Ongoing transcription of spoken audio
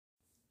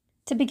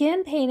To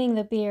begin painting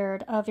the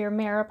beard of your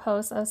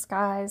Mariposa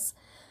Skies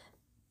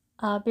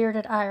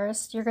bearded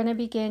iris, you're going to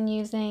begin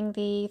using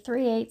the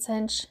 3/8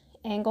 inch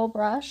angle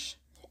brush,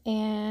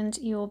 and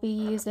you will be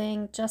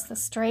using just the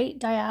straight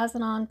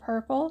diazinon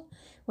purple,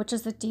 which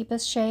is the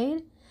deepest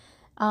shade,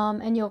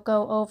 and you'll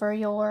go over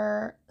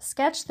your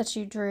sketch that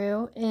you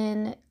drew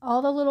in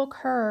all the little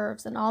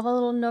curves and all the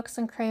little nooks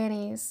and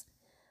crannies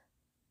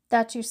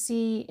that you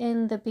see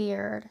in the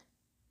beard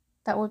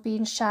that would be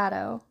in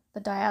shadow.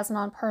 The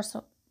diazinon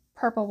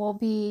purple will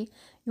be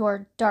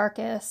your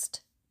darkest,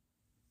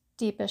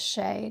 deepest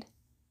shade.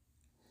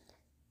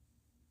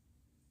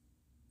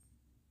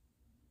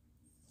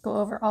 Go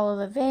over all of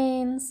the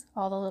veins,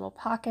 all the little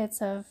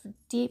pockets of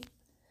deep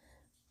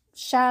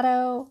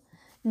shadow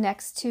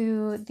next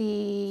to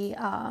the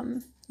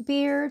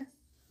beard.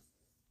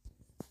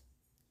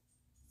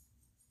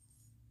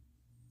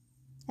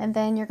 And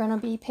then you're going to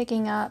be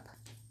picking up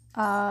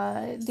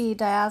the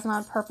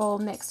diazinon purple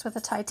mixed with the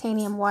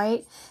titanium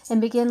white and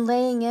begin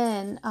laying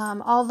in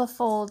all the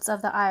folds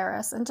of the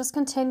iris, and just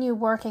continue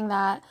working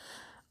that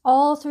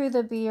all through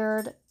the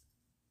beard.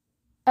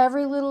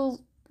 Every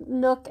little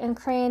nook and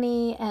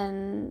cranny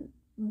and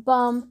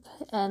bump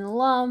and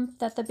lump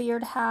that the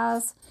beard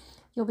has,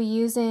 you'll be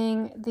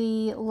using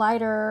the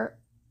lighter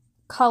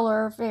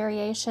color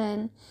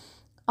variation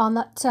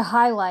to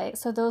highlight.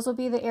 So those will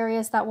be the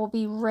areas that will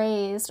be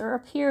raised or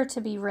appear to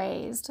be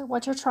raised.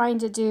 What you're trying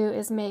to do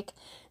is make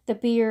the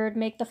beard,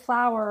 make the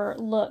flower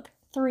look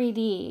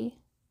 3D,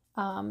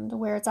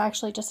 where it's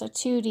actually just a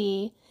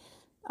 2D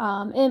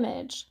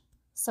image.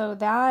 So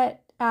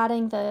that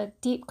adding the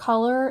deep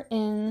color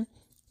in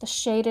the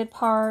shaded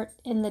part,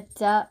 in the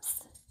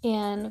depth,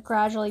 and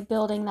gradually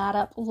building that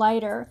up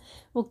lighter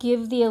will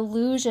give the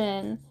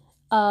illusion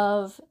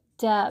of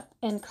depth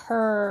and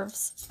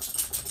curves.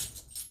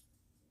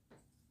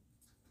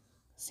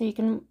 So you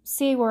can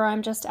see where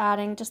I'm just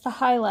adding just the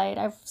highlight.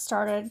 I've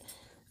started,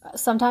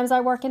 sometimes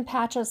I work in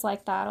patches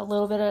like that, a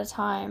little bit at a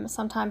time.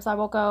 Sometimes I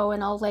will go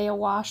and I'll lay a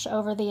wash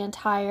over the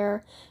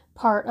entire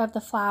part of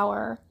the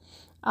flower,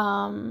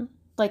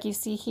 like you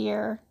see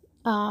here.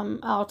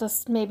 I'll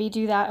just maybe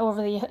do that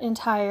over the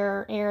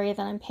entire area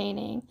that I'm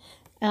painting.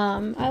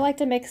 I like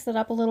to mix it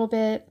up a little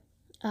bit,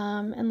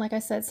 and like I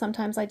said,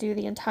 sometimes I do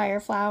the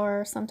entire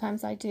flower,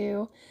 sometimes I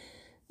do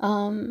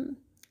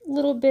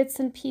little bits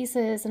and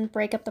pieces and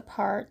break up the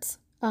parts,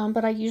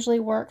 but I usually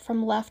work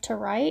from left to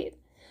right.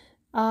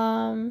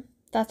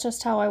 That's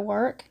just how I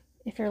work.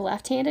 If you're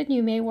left-handed,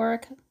 you may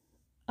work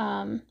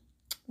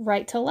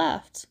right to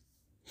left.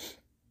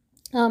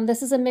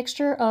 This is a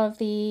mixture of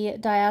the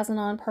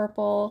diazinon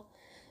purple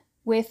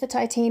with the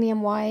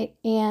titanium white,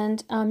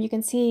 and you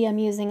can see I'm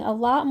using a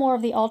lot more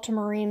of the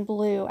ultramarine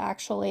blue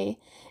actually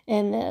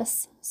in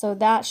this. So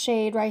that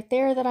shade right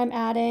there that I'm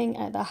adding,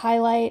 the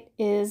highlight,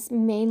 is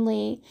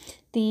mainly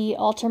the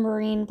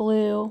ultramarine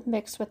blue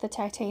mixed with the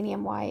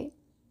titanium white.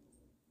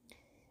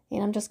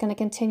 And I'm just going to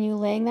continue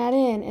laying that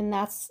in, and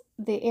that's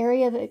the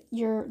area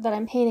that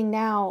I'm painting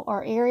now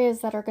are areas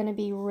that are going to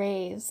be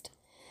raised,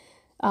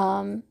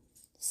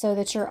 so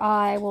that your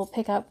eye will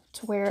pick up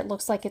to where it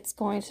looks like it's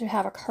going to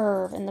have a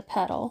curve in the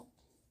petal.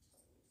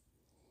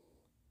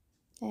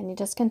 And you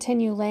just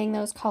continue laying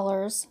those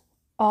colors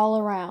all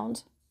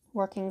around,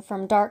 working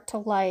from dark to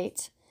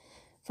light,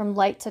 from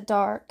light to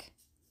dark.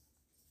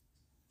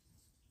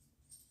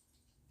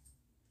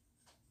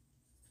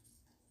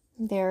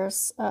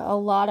 There's a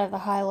lot of the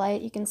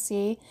highlight, you can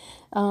see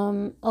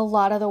a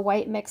lot of the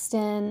white mixed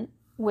in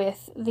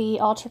with the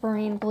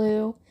ultramarine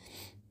blue.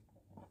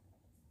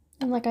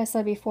 And like I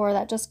said before,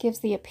 that just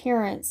gives the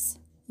appearance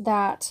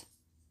that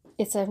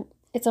it's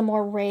a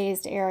more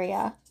raised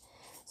area.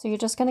 So you're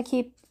just going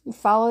to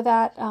follow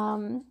that,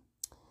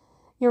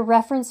 your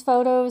reference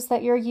photos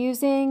that you're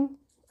using.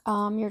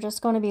 You're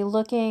just going to be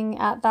looking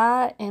at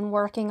that and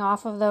working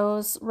off of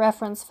those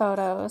reference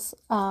photos.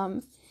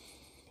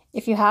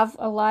 If you have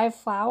a live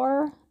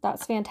flower,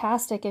 that's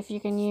fantastic if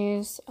you can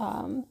use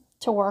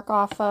to work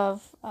off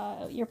of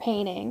your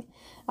painting.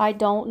 I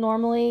don't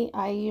normally.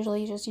 I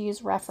usually just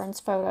use reference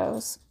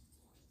photos.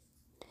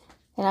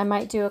 And I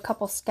might do a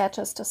couple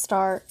sketches to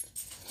start.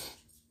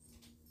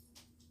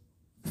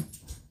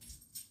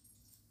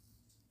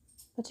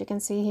 But you can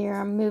see here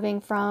I'm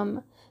moving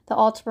from the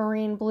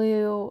ultramarine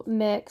blue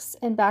mix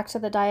and back to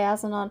the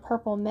diazinon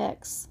purple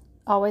mix,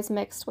 always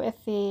mixed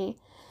with the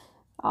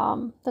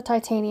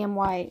titanium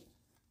white.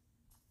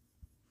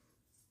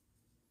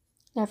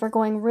 Now if we're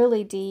going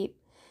really deep,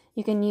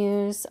 you can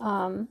use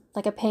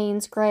like a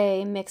Payne's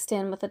gray mixed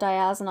in with the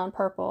diazinon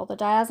purple. The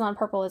diazinon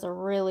purple is a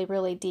really,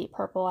 really deep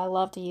purple. I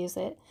love to use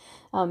it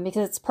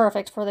because it's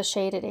perfect for the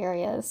shaded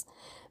areas.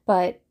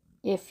 But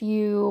if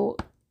you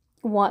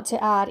want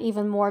to add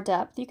even more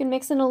depth, you can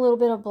mix in a little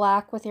bit of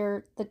black with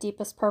the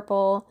deepest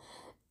purple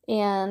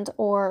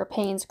or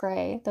Payne's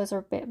gray. Those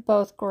are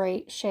both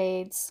great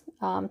shades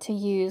to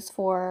use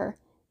for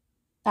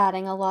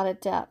adding a lot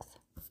of depth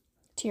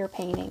to your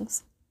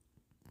paintings.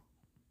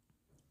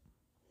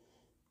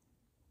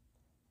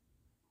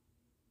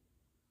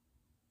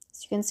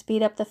 can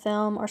speed up the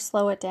film or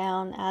slow it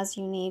down as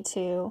you need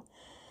to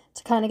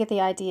kind of get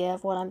the idea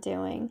of what I'm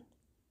doing.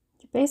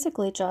 You're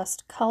basically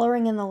just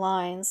coloring in the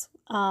lines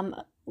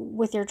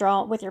with your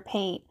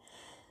paint,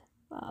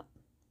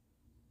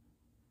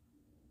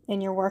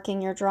 and you're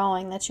working your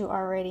drawing that you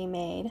already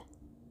made,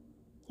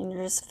 and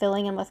you're just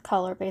filling in with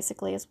color.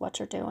 Basically, is what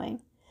you're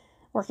doing,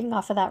 working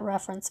off of that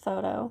reference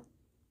photo.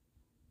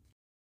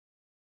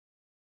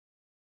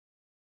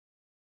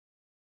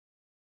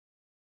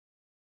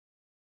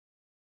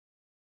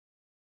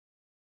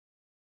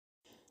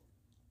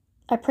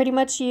 I pretty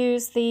much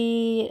use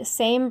the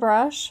same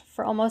brush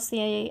for almost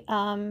the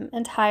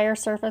entire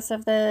surface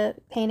of the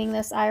painting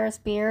this iris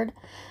beard.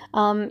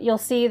 You'll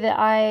see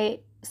that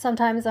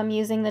sometimes I'm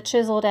using the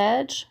chiseled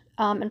edge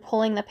and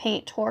pulling the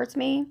paint towards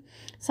me.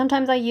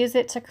 Sometimes I use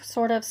it to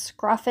sort of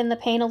scruff in the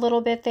paint a little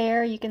bit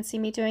there. You can see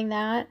me doing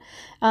that.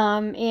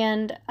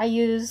 And I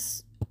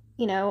use,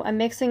 I'm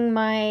mixing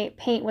my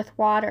paint with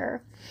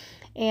water,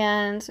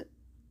 and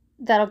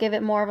that'll give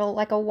it more of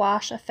like a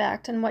wash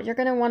effect. And what you're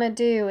going to want to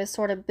do is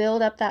sort of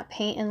build up that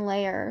paint in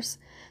layers.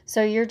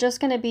 So you're just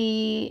going to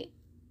be,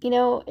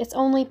 it's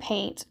only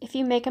paint. If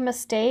you make a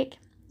mistake,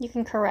 you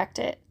can correct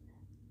it.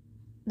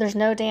 There's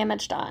no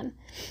damage done.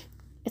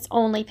 It's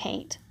only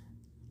paint.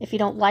 If you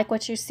don't like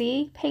what you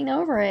see, paint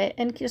over it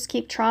and just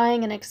keep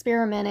trying and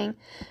experimenting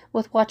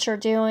with what you're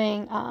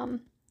doing,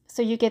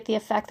 so you get the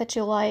effect that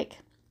you like.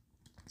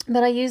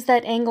 But I use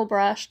that angle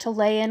brush to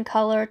lay in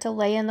color, to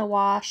lay in the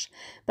wash,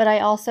 but I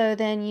also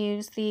then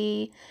use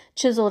the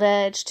chiseled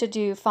edge to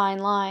do fine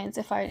lines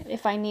if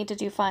I need to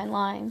do fine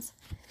lines.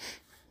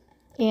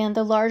 And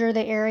the larger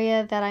the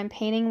area that I'm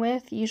painting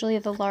with, usually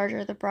the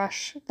larger the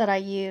brush that I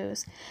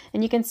use.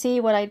 And you can see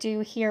what I do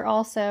here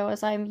also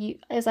as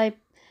I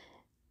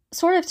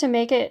sort of, to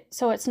make it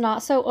so it's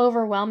not so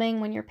overwhelming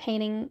when you're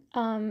painting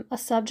a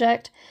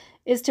subject,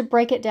 is to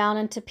break it down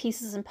into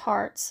pieces and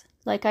parts.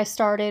 Like I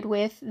started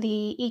with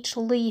each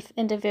leaf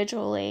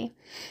individually,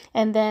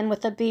 and then with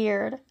the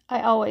beard,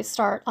 I always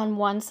start on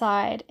one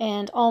side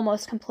and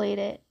almost complete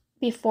it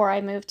before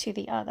I move to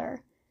the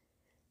other.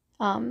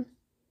 It's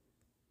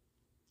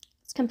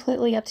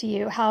completely up to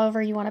you,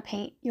 however you want to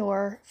paint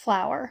your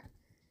flower.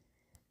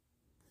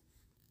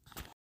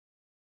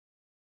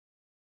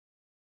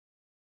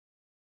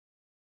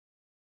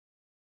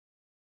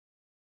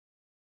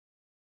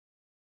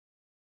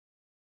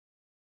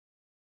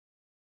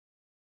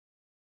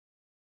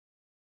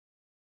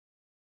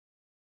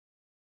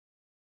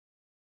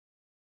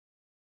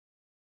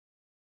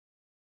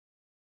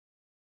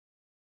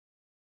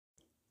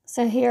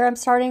 So here I'm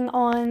starting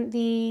on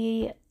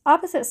the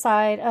opposite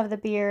side of the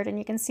beard, and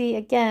you can see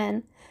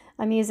again,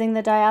 I'm using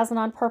the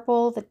DIOXAZINE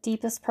purple, the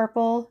deepest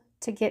purple,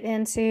 to get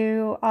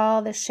into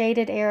all the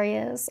shaded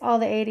areas, all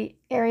the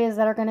areas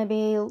that are going to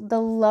be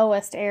the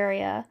lowest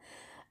area.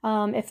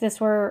 If this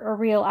were a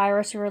real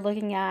iris you were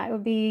looking at, it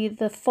would be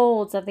the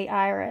folds of the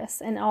iris,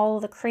 and all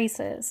the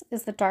creases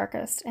is the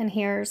darkest. And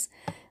here's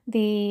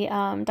the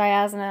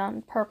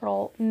DIOXAZINE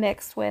purple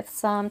mixed with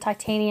some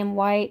titanium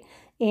white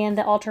and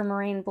the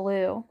ultramarine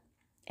blue.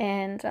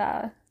 And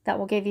that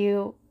will give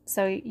you,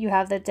 so you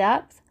have the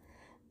depth,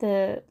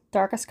 the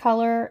darkest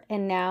color,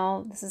 and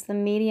now this is the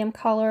medium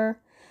color.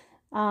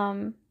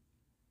 And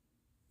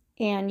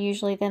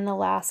usually then the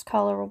last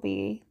color will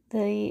be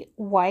the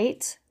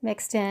white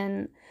mixed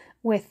in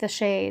with the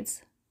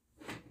shades.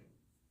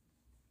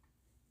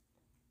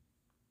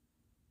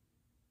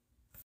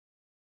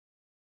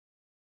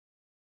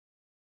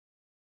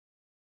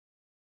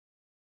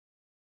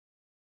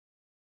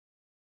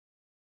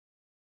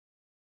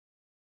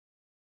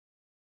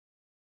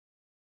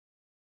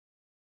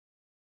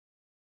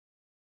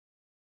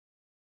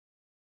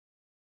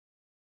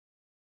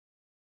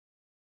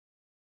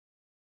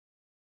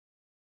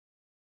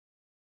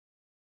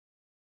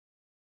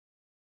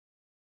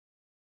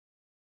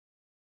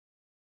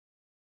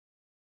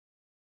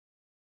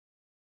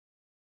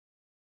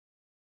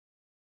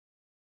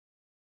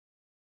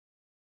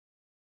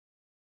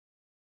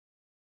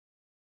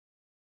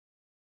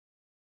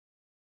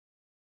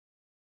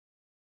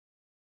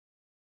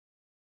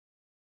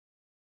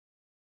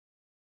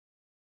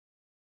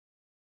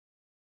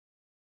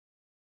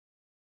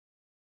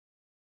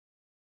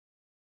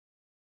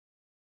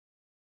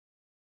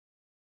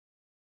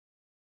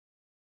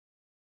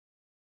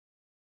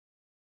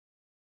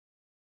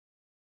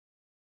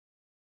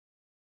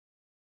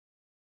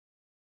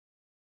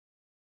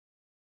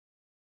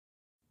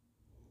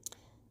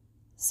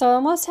 So I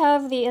almost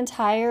have the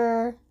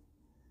entire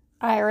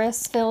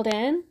iris filled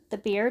in, the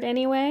beard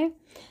anyway.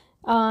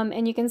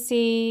 And you can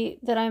see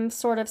that I'm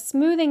sort of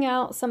smoothing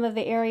out some of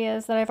the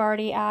areas that I've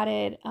already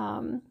added.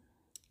 And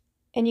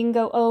you can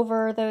go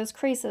over those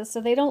creases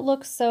so they don't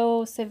look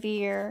so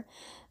severe.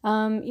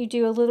 You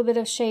do a little bit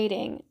of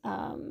shading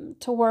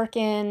to work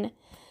in,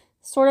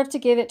 sort of to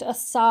give it a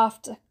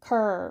soft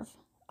curve.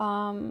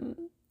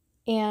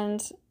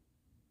 And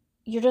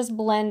you're just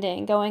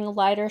blending, going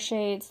lighter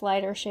shades,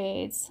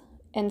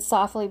 and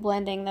softly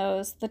blending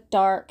those, the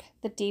dark,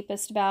 the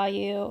deepest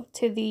value,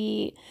 to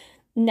the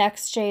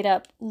next shade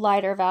up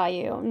lighter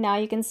value. Now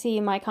you can see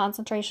my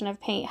concentration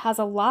of paint has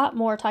a lot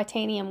more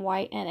titanium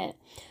white in it.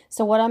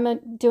 So what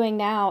I'm doing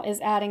now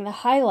is adding the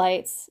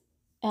highlights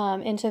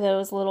into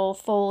those little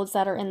folds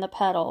that are in the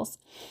petals.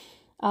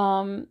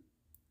 And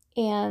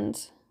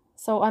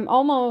so I'm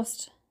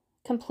almost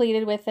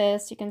completed with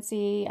this. You can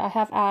see I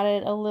have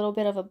added a little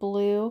bit of a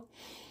blue,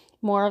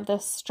 more of the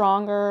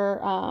stronger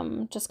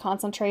just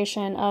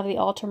concentration of the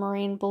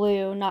ultramarine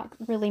blue, not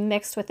really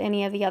mixed with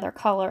any of the other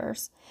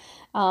colors.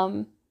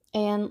 And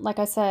like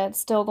I said,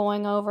 still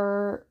going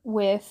over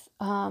with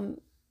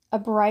a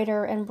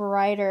brighter and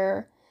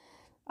brighter,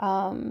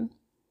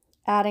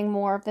 adding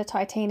more of the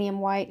titanium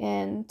white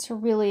in to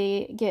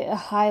really get a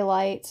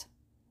highlight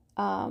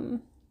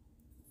on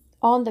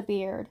the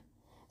beard.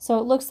 So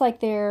it looks like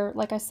there,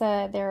 like I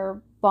said, there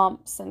are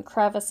bumps and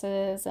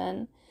crevices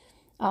and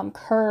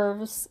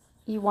curves.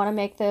 You want to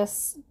make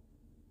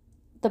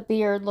the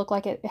beard look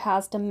like it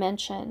has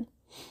dimension.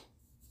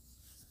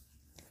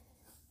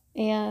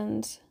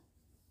 And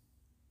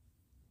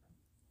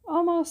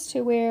almost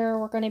to where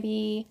we're going to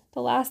be,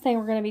 the last thing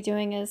we're going to be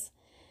doing is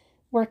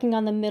working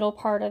on the middle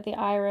part of the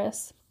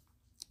iris,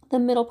 the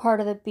middle part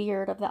of the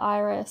beard of the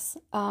iris,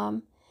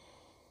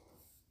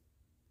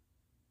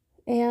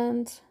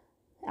 and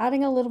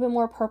adding a little bit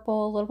more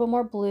purple, a little bit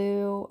more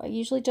blue. I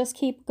usually just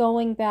keep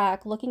going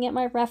back, looking at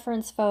my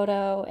reference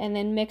photo, and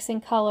then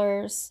mixing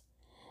colors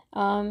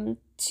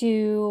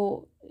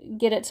to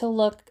get it to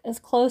look as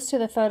close to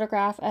the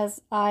photograph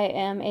as I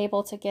am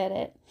able to get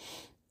it.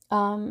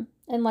 And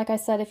like I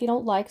said, if you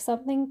don't like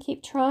something,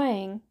 keep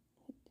trying.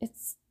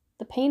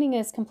 The painting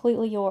is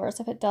completely yours.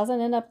 If it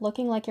doesn't end up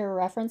looking like your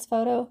reference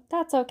photo,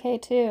 that's okay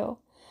too.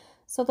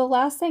 So the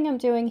last thing I'm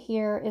doing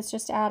here is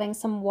just adding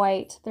some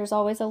white. There's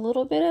always a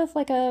little bit of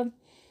like a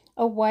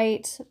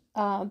white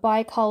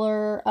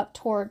bicolor up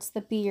towards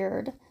the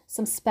beard,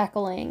 some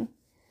speckling.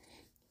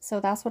 So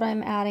that's what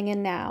I'm adding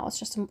in now. It's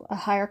just a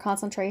higher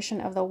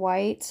concentration of the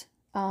white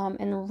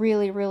and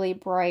really, really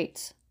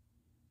bright,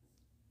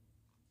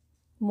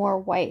 more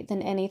white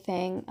than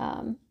anything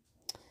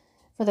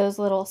for those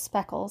little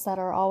speckles that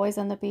are always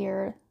in the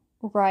beard,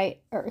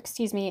 right, or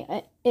excuse me,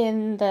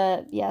 in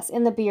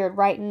the beard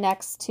right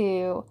next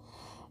to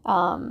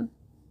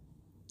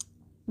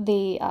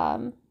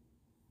the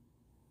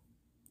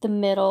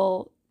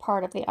middle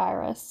part of the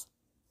iris,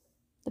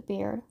 the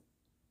beard.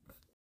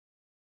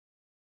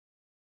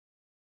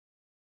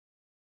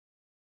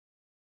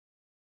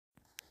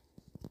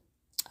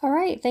 All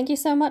right, thank you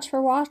so much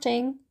for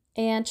watching,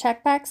 and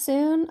check back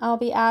soon. I'll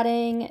be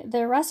adding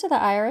the rest of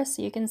the iris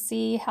so you can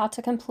see how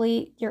to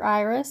complete your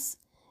iris,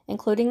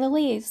 including the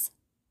leaves.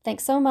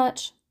 Thanks so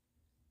much.